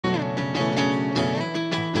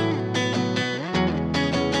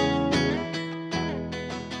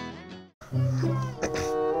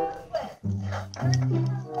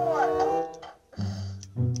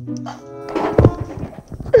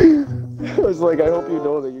like, I hope you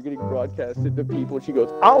know that you're getting broadcasted to people. She goes,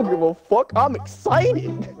 I don't give a fuck, I'm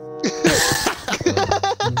excited.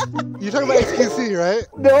 You're talking about XQC, right?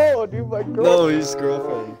 No, dude, my girl. No, his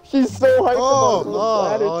girlfriend. She's so hyped about little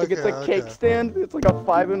platters. okay, She gets a cake okay. stand. It's like a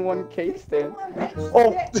 5-in-1 cake stand.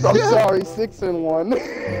 Oh, I'm sorry,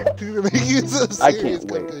 6-in-1. Dude, you're making some I serious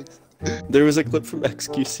can't wait. cupcakes. There was a clip from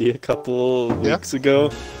XQC a couple weeks ago.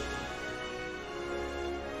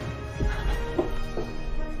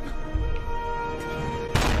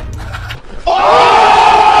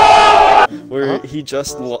 Where he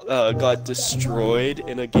just got destroyed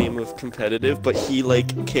in a game of competitive, but he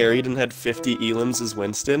like carried and had 50 elims as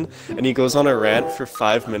Winston, and he goes on a rant for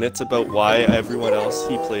 5 minutes about why everyone else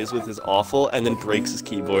he plays with is awful, and then breaks his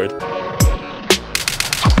keyboard.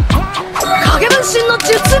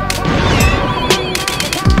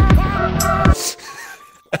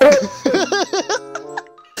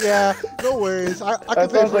 Yeah, no worries. I can That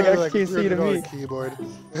pay sounds for like like XQC to me. $300 keyboard.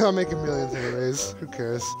 I'm making millions anyways. Who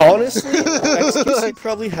cares? Honestly, XQC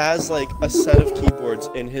probably has like a set of keyboards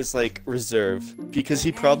in his like reserve, because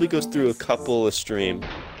he probably goes through a couple a stream.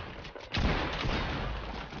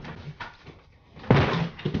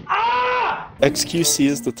 XQC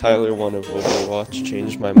is the Tyler 1 of Overwatch.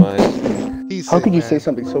 Changed my mind. He's How sick, could you man. say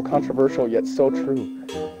something so controversial yet so true?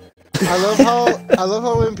 I love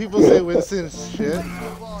how when people say Winston's shit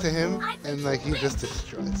to him and like he just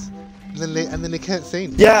destroys. And then they can't say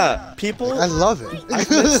anything. Yeah, people. I love it.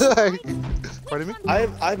 Like, pardon me?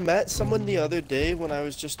 I met someone the other day when I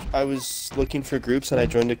was looking for groups, and I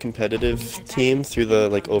joined a competitive team through the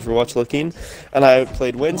like Overwatch looking, and I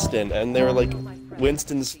played Winston, and they were like,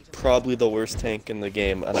 Winston's probably the worst tank in the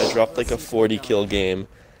game, and I dropped like a 40 kill game.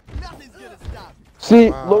 See,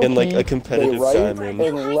 In, like, a low-key, competitive they're right, time,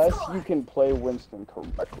 unless you can play Winston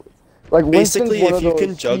correctly. Like, Basically, Winston's one if you of can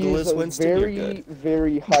those, juggle he's as a Winston, you're very, good.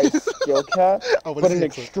 very high skill cap, Oh, what but is an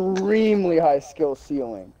it? extremely high skill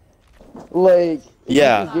ceiling. Like, if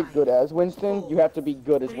Yeah. you can get good as Winston, you have to be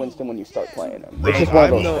good as Winston when you start playing him. It's I'm just one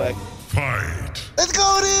of those no things. Fight! Let's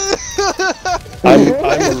go, dude!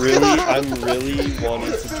 I'm really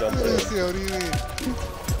wanting to jump in. What do you mean?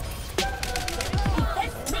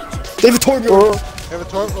 David Torbjorn! You have a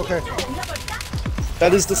torp? Okay.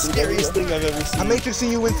 That is the scariest thing I've ever I'm seen. matrixing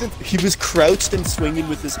you, Winston. He was crouched and swinging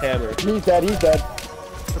with his hammer. He's dead, he's dead.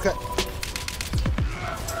 Okay.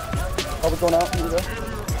 Oh, we're going out, here we go.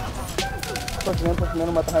 Pushing in,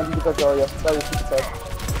 I'm right behind you, get that Zarya. Zarya, shoot the side.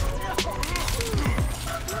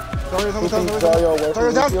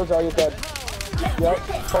 Zarya's down. Zarya's dead. Yep.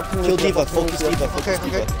 Kill Diva, focus Diva, Okay, focus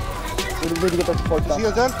Diva. We need to get those supports down.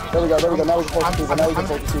 Zio's done. There we go, now we can focus Diva, now we can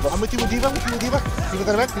focus Diva. I'm with you with Diva, Diva's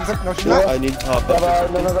on the back. No, she's not. I need top No,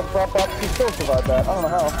 up. prop up. She still survived that. I don't know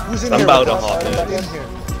how. Who's in I'm here? about to Who's hop in. in here?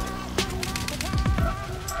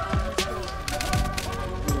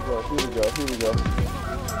 Here we go.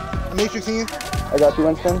 I'm matrixing you. I got you,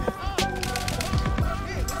 Winston.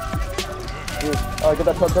 Alright, get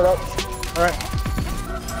that torch out. Alright.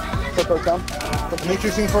 Torch down. I'm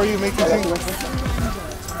matrixing for you, I got you, matrixing. Winston.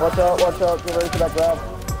 Watch out. Get ready for that grab.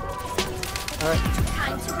 Alright.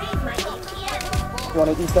 You want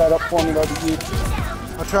to eat that up for me, that'd be huge.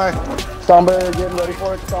 I'll try. Stormberry getting ready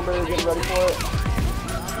for it.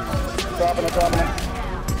 Dropping it.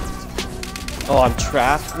 Oh, I'm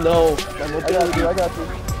trapped? No. I got you.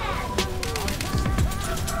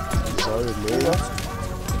 Sorry,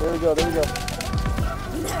 There we go.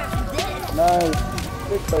 Nice.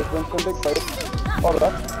 Big fight, Winston, big fight. Follow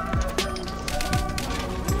that.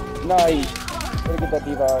 Nice. Gotta get that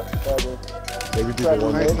Diva out. Maybe people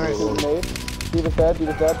want Nice. Diva's dead,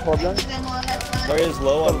 Torbjorn. Zarya's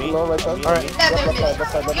low on me. Low, right side. Alright.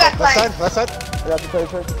 Left side. Left side. I got the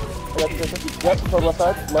tracer. Yep, toward left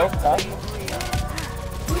side. Low, back.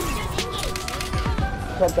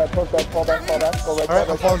 Choke that, fall back. Go right Alright, side,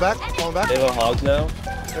 I'm falling back. They have a hog now. You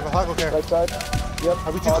have a hog, okay. right side. Yep.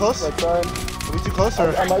 Are we too close? Right side. Are we too close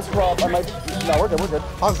or? I might prop, no, we're good.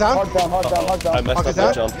 Hog's down? Hog down. I messed Hog up is my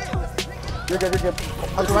out? jump. You're good.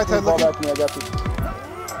 Hog the right side Fall looking. back to me, I got you.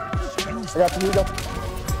 Here we go.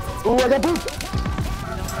 Ooh, I got boot!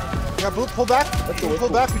 You got boot, pull back. Pull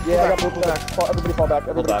back. Yeah, I got boot. Everybody fall back.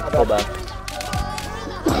 Pull back.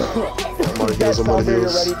 I'm on heels, I'm on You're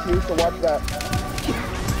heels. ready too, so watch that.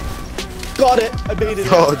 Got it! I made it.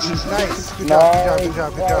 Oh, jeez. Nice. Good job.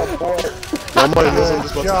 I'm on heels, I'm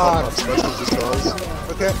just about to God. pop up special just cause.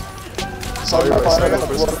 Okay. Sorry, right side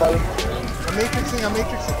first. I'm matrixing.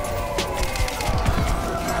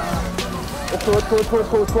 It's cool.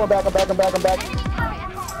 I'm back.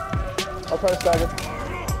 I'll try to stagger.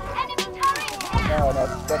 No, that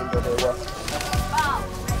didn't go very well.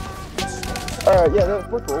 Alright, yeah,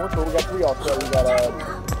 we're cool, we're cool. We got 3 off already. We got,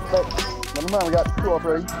 but, never mind, we got 2 off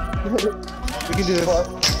already. We can do this.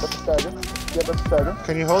 That's the stagger. Yeah, that's the stagger.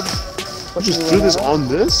 Can you hold? Let's Just do this on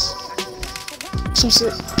this? So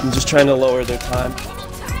sick. I'm just trying to lower their time.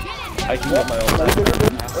 I can get my own I time.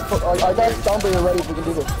 got Stoneberry ready if we can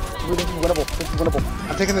do this. This is winnable. This is winnable.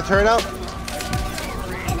 I'm taking the turret out.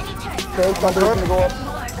 Okay, Stoneberry's gonna go up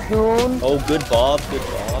soon. Oh, good Bob, good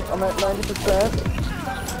Bob. I'm at 90%.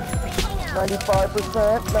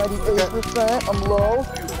 95%. 98%. I'm low.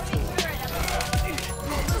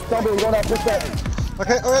 Stoneberry going up this set.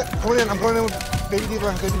 Okay, alright, coming in. I'm going in with Baby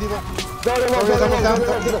Diva. Baby Diva. Turret's almost down.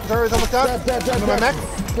 Turret's almost down. Under my mech.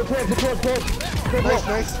 Good. Nice,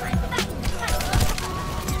 nice.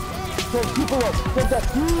 Keep her up. Take that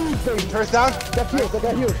huge, baby. Turret's down. That's huge.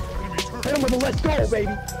 Hit him with a let's go,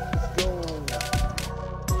 baby.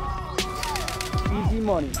 Easy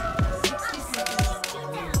money.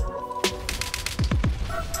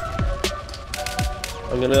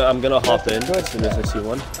 I'm gonna hop in as soon as I see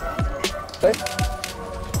one. Okay.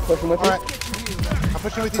 Pushing with you. Alright. I'm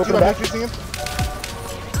pushing with you too. I'm matrixing him.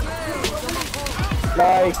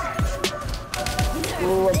 Nice.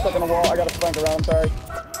 Ooh, I'm stuck on the wall. I gotta flank around. I'm sorry.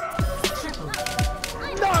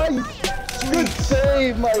 Nice. Good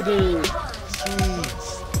save, my dude.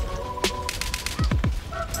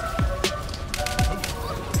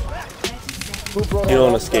 Sweet. You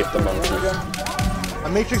don't escape the monkeys.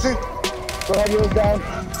 I'm matrixing. Go ahead, yours down.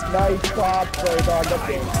 Nice top play, dog. That's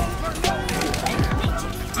game.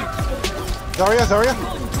 Zarya.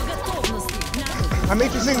 I'm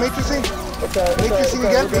matrixing. Matrixing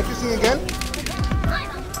again.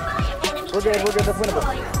 We're good. That's winnable.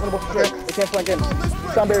 Winnable for sure. They can't flank in.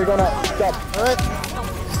 Stoneberry going out. Stop. Alright.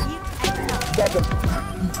 Stop them.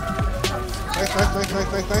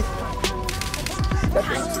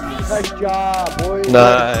 Nice. Nice job, boys.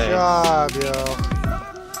 Nice. Good job, yo.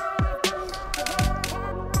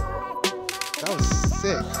 That was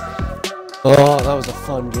sick. Oh, that was a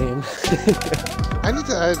fun game. I need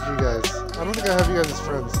to add you guys. I don't think I have you guys as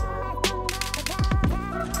friends.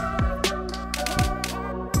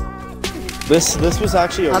 This was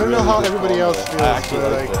actually a I don't know really how good everybody combo. else feels. I actually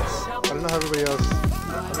but, like this. I don't know how everybody else. I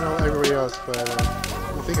don't know everybody else, but I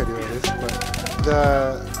think I do at least. But the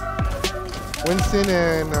Winston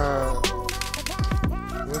and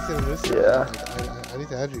Lucy. Yeah. I need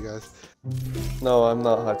to add you guys. No, I'm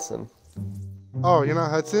not Hudson. Oh, you're not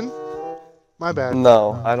Hudson? My bad.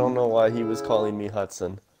 No, I don't know why he was calling me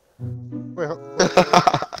Hudson. Wait.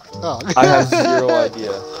 Oh. I have zero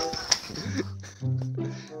idea.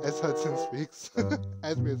 As Hudson speaks.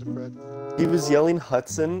 Add me as a friend. He was yelling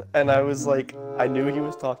Hudson, and I was like, I knew he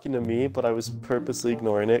was talking to me, but I was purposely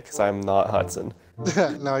ignoring it because I'm not Hudson.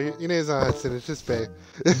 No, your name's not Hudson. It's just Bay.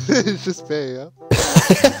 It's just Bay, yeah.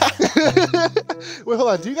 Wait, hold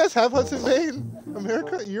on. Do you guys have Hudson Bay in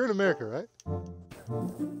America? You're in America, right?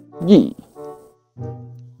 Yeah.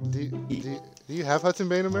 Do you have Hudson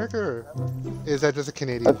Bay in America, or is that just a I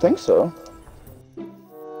Canadian? think so. I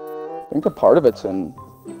think a part of it's in.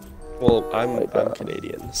 Well, I'm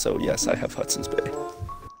Canadian, so yes, I have Hudson's Bay.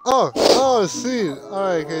 Oh, sweet.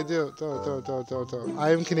 Alright, okay, don't. I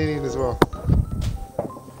am Canadian as well.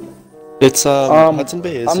 It's Hudson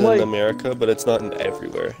Bay is I'm in like- America, but it's not in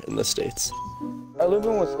everywhere in the States. I live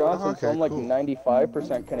in Wisconsin, Okay, so I'm like cool.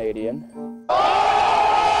 95% Canadian.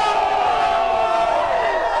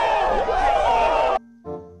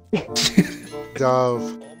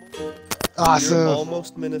 Dove. You're Awesome.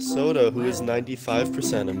 almost Minnesota, who is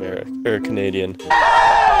 95% American or Canadian.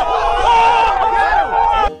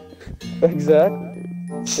 Exactly.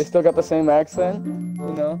 They still got the same accent,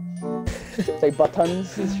 you know? Say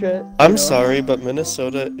buttons and shit. I'm you know? sorry, but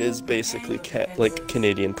Minnesota is basically like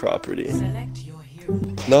Canadian property.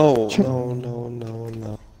 No.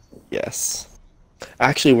 Yes.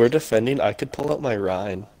 Actually, we're defending. I could pull out my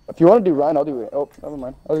Rhine. If you want to do Ryan, I'll do it. Oh, never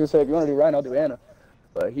mind. I was gonna say if you want to do Ryan, I'll do Anna.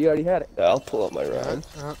 But he already had it. Yeah, I'll pull out my Rhine.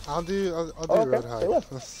 I'll do Okay, Roadhog. say less.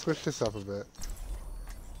 Let's switch this up a bit.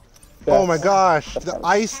 That's Oh my gosh, the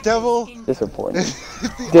Ice Devil! disappointing.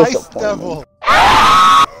 The Ice Devil!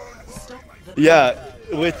 Yeah,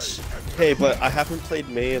 which, hey, but I haven't played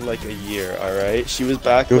Mei in like a year, alright? She was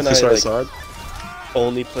back You when want I to like, side?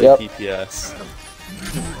 only played Yep. DPS.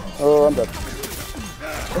 Oh, I'm dead.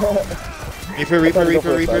 Reaper. Reaper,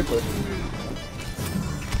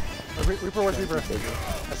 where's Reaper? I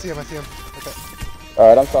see him. Okay.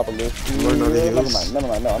 Alright, I'm stopping Luke. Learn on the heels. Never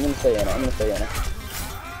mind. No, I'm gonna stay Anna.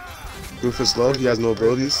 Rufus low, he has no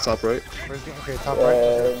abilities, top right. Where's he? Okay, top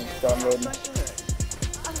right. Download.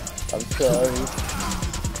 I'm sorry.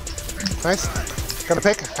 Nice. Got a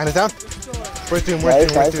pick. Hand it down. We're through.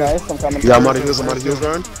 Nice, nice. I'm coming. Yeah, I'm out of heals,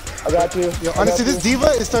 Ryan. I got you. Yo, honestly, this diva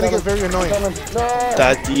is starting to get very annoying. No.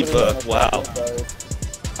 That diva, wow.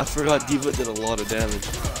 I forgot diva did a lot of damage.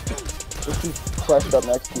 She's flashed up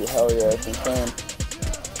next to you. Hell yeah, it's insane.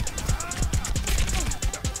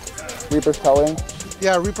 Reaper's telling.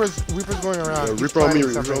 Yeah, Reaper's going around. Yeah, Reaper on me,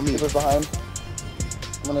 Something. Reaper on me. Reaper's behind.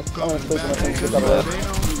 I'm gonna sleep in the thing. Get out of the way.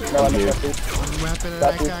 No, I'm not sleep.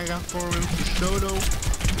 Got you.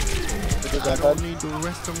 Reaper's back head. He's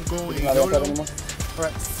not back head anymore.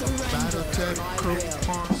 Alright.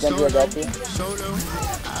 Genji, I got you.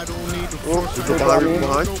 Reaper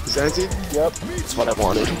behind. He's anti. Yep. That's what I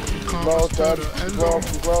wanted. Well, dead.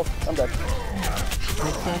 Well. I'm dead.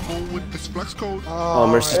 Oh,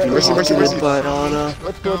 Mercy. But Anna.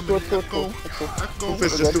 Let's go.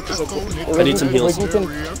 Doofus, just Doofus up. I need some heals. If we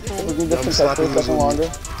can just contest for a second longer.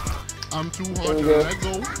 There we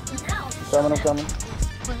go. I'm coming.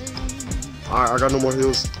 Alright, I got no more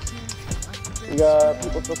heals. We got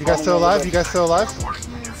people still You guys still alive? You guys still alive?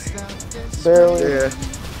 Barely. Yeah.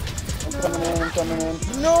 I'm coming in.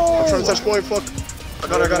 No! I'm trying to touch point, fuck. I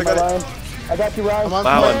got it. I got you, Ryan. I'm on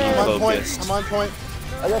Wow, point. I'm being I'm on point. focused. I'm on point.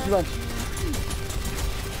 I got you, Ryan.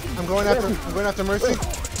 I'm going after Mercy.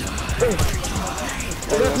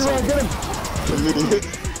 I got you, Ryan. Get him.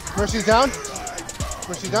 Mercy's down.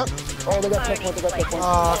 Mercy's down. Oh, they got checkpoint.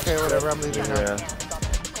 Oh, okay, whatever. I'm leaving now. Yeah.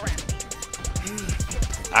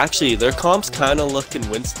 Actually, their comp's kind of looking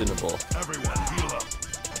Winstonable.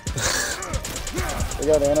 We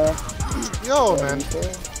got Anna. Yo, man.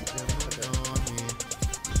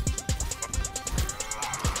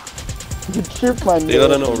 You tripped my They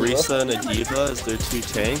got an Orisa and a Diva as their two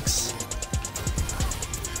tanks.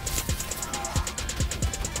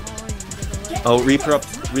 Oh,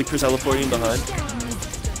 Reaper's teleporting behind.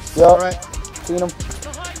 Yep. Alright. Seen him.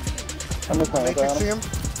 I'm just playing with Matrixing him.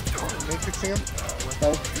 Matrixing him.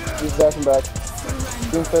 Nice. He's dashing back.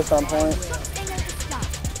 Doing first on point.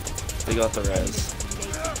 They got the res.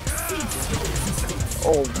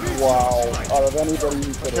 Oh, wow. Out of anybody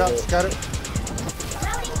you could have hit. Got it.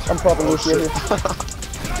 I'm popping Lucia here.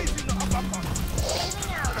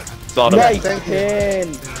 Got him. Nice Thank you. pin.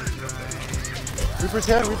 Reaper's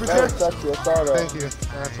here. That was sexy. I saw that. Thank you.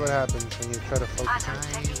 That's what happens when you try to focus.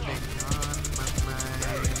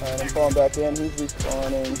 Alright, I'm falling back in. He's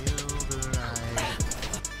respawning.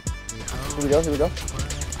 Here we go.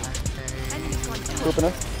 Grouping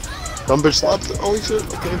us. Dumb bitch slapped. Holy shit,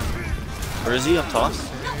 okay. Where is he? Up top?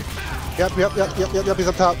 Yep. He's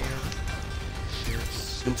up top.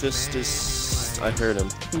 Doomfist is... I heard him.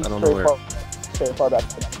 I don't know Very where. Okay, far back.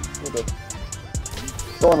 We're good.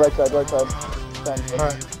 Going right side.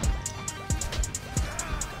 Alright.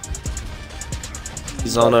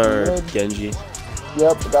 He's on our Genji.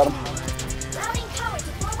 Yep, got him.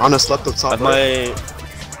 Anna slept up top. Have my...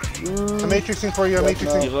 I'm matrixing for you. I'm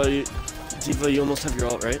matrixing. Diva, you almost have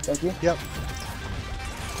your ult, right? Thank you. Yep.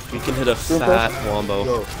 You can hit a fat wombo.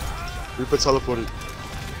 Yo, Reaper teleported.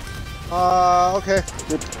 Okay.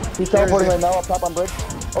 He's teleporting right now up top on bridge.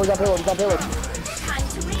 Oh, he's on payload.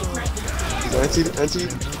 He's anti.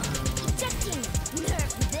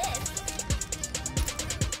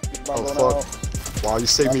 Oh fuck. Wow, you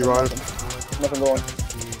saved me, Ryan. Nothing going.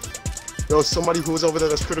 Yo, somebody who's over there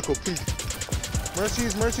that's critical, please.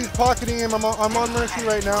 Mercy's pocketing him. I'm on Mercy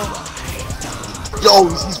right now. Yo,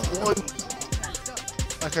 he's one.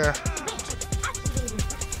 Okay.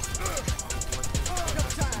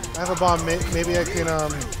 I have a bomb. Maybe I can I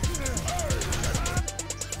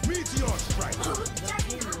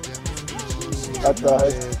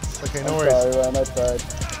tried. Okay, no I'm worries. sorry, Ryan. I tried.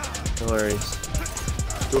 No worries.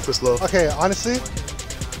 Doofus low. Okay, honestly.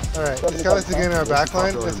 Alright, this guy likes to get in our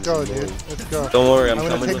backline. Let's go, dude. Let's go. Don't worry, I'm gonna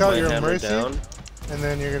coming take with out my your hammer Mercy, down. and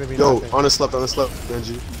then you're gonna be Yo, nothing. Anna slept,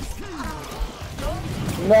 Genji.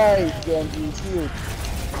 Nice, Genji. Huge.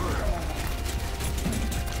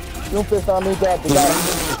 Doofus on me, Dad. They got him.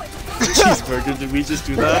 Cheeseburger, did we just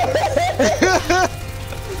do that?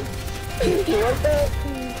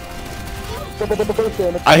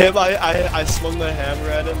 I swung my hammer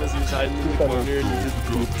at him as he was hiding in the corner and he just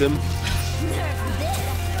booped him.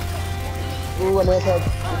 Ooh, I'm anti.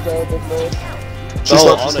 She Oh,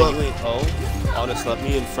 slept, Anna, you ain't. Oh, Anna slept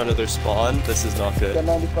me in front of their spawn. This is not good. Got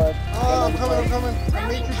 95. Oh, I'm coming. I'm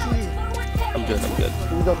matrixing you. I'm good. Here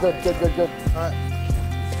we go. Good. Alright.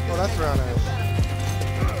 Oh, that's round nice.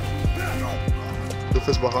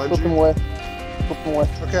 Doofus behind Flip him you. away.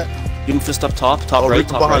 Okay. Doomfist up top right, Reaper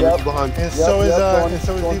top behind, right. Reaper behind. And so is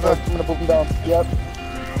going Diva. first. I'm gonna boop him down. Yep.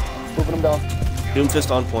 Booping him down.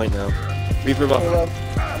 Doomfist on point now. Reaper Hey, buff. Rev.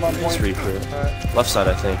 I'm on It's point. Reaper. Alright. Left side,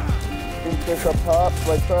 I think. Fish up top,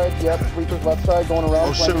 right side, yep. Reaper's left side, going around.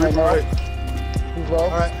 Oh shit, flanking Reaper right. He's low.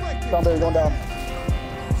 Alright. Sunberry going down.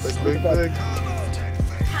 Big.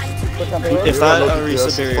 Push on payload. If that no Arisa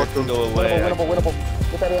GGS, barrier fuck can them. go away, Winnable.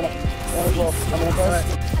 Get that Anna. Anna's low. I'm inside.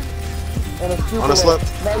 Anna's super On us low.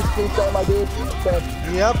 left. Nice freestyle, my dude. Good.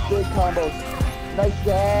 Yep. Big combos. Nice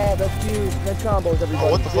job. That's huge. Nice combos, everybody.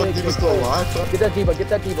 Oh, what the fuck? Big, Diva's big still plays. alive? Get that Diva. Get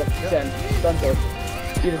that Diva. 10. Done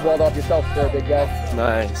for. You just walled off yourself there, big guy.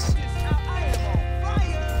 nice.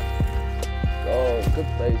 Oh, good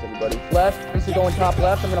plays, everybody. Left. This is going top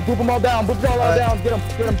left. I'm gonna boop them all down. Boop them all down. Get them.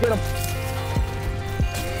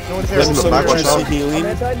 No one's here. Listen to Some back, watch juicy out. On healing.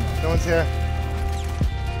 that side. No one's here.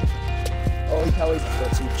 Oh, he's Kelly.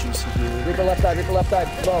 Got some juicy healing. Reaper left side.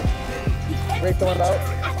 Low. Race the one out.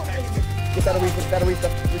 Get that Arisa.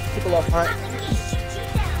 Super low. Alright.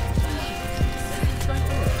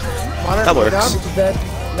 Monitor, That works. down. This is dead.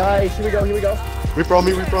 Nice. Here we go. Reaper on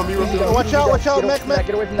me. Oh, watch out, Mech.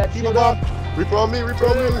 Get away from that. Diva Shield bomb. up. Reaper on me. On the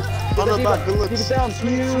back, good Keep it looks. down.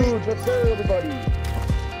 Huge. Let's go, everybody.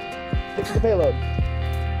 Get to the payload.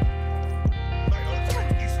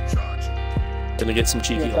 Gonna get some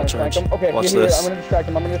cheeky Trying ult to distract charge. him. Okay, Watch here. this. I'm gonna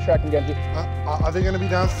distract him, Genji. Are they gonna be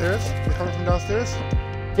downstairs? They're coming from downstairs?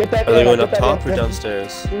 Get that. Are they going get up that top in. or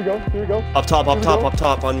downstairs? Here we go. Up top on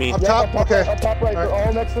me. Up Yeah, top? Okay. Up top right. Alright. We're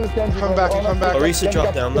all next to this Genji. Come back, All come next to back. this Arisa Genji.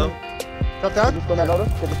 dropped down though. Drop Get down? this one that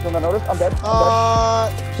notice. I'm dead.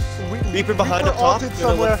 Reaper behind up top. ulted Gonna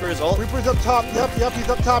somewhere. look for his ult. Reaper's up top. Yep, he's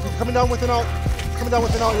up top. He's coming down with an ult. Yep.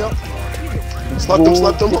 Slapped him. Get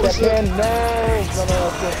Oh that shit. pin. No.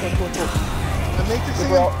 Cool. I'm matrixing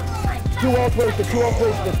We're all- him. Two ult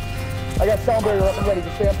wasted. I got sound barrier up and ready.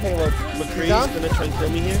 Just stay on payload. McCree's down? gonna try and kill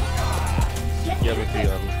me here. Yeah, McCree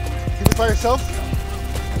on. Keep it by yourself.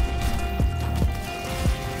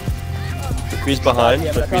 McCree's behind.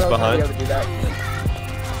 Yeah, but I McCree's thought I was gonna be behind. able to do that.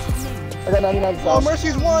 I got 99 Oh, sound.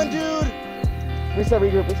 Mercy's one, dude. Reset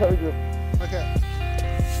regroup. Okay.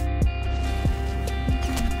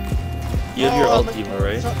 You have your Oh, ult, Diva,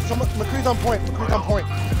 right? McCree's on point. He's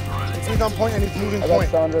on point and he's moving I got point.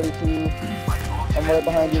 sound ready too. I'm right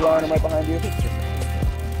behind you, Ryan. I'm right behind you.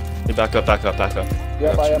 Hey, back up.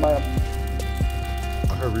 Yep, I am. I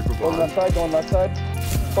heard Reaper Going behind. left side.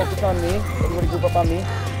 Focus on me. Everybody group up on me.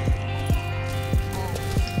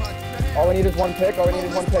 All we need is one pick. Let's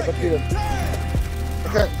do this.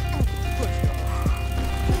 Okay.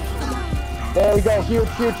 There we go. Huge.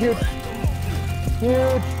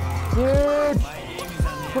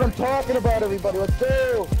 That's what I'm talking about, everybody. Let's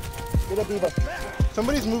go. Get a Diva.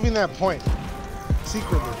 Somebody's moving that point.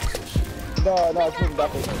 Secretly. No, it's moving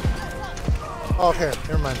backwards. Oh, okay,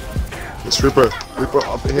 never mind. It's Reaper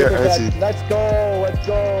up here, anti. Let's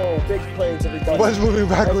go. Big plays, everybody. What's moving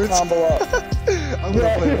backwards? Nice combo up. I'm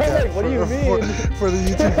gonna play with that. What do you mean? For the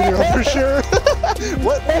YouTube video for sure.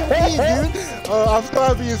 What do you mean, dude? Oh, I'm so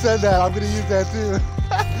happy you said that. I'm gonna use that too.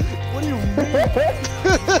 What do you mean?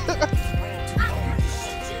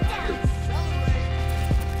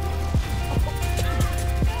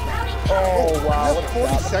 Oh, wow. We have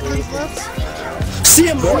 40 seconds left? See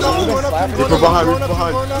him! Going up. Reaper behind.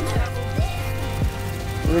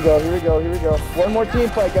 Here we go. One more team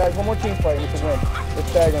fight, guys. We can win. We're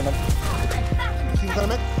staggering them. Team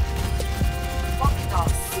coming.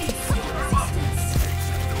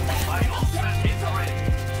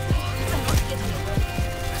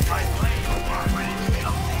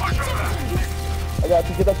 I got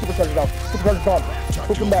to get that supercharger down. Supercharger's gone.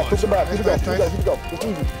 Poop him back. Here we go.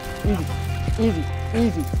 It's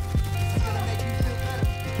easy.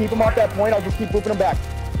 Keep him off that point. I'll just keep booping him back.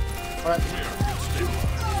 Alright.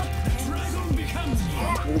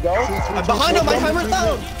 Here we go. I'm behind him. My hammer's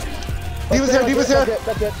down. Diva's here.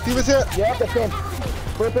 That's it. Diva's here. Yeah, that's him.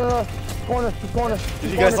 Put it in the corner.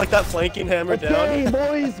 Did you guys like that flanking hammer down? Okay,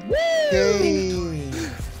 boys. Woo! Game.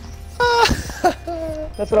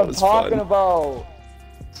 That's what I'm was talking fun. about.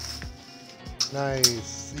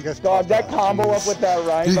 Nice. You guys Dog, popped that combo Jeez. up with that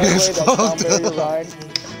Ryan, You by the guys way, that popped sound up. Ryan.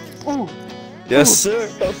 Ooh, Yes, sir.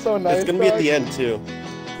 that's so nice. It's gonna be at dog. the end too.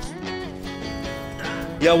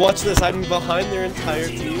 Yeah, watch this. I'm behind their entire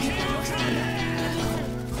team.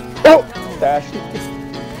 Oh! Dash.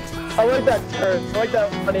 I like that turn. I like that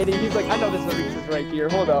 180. He's like, I know this is right here.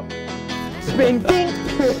 Hold up. Spin, ding!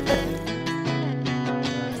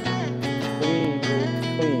 Clean, dude.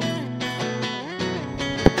 Clean.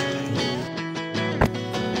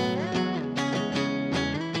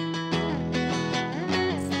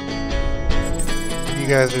 You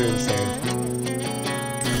guys are insane.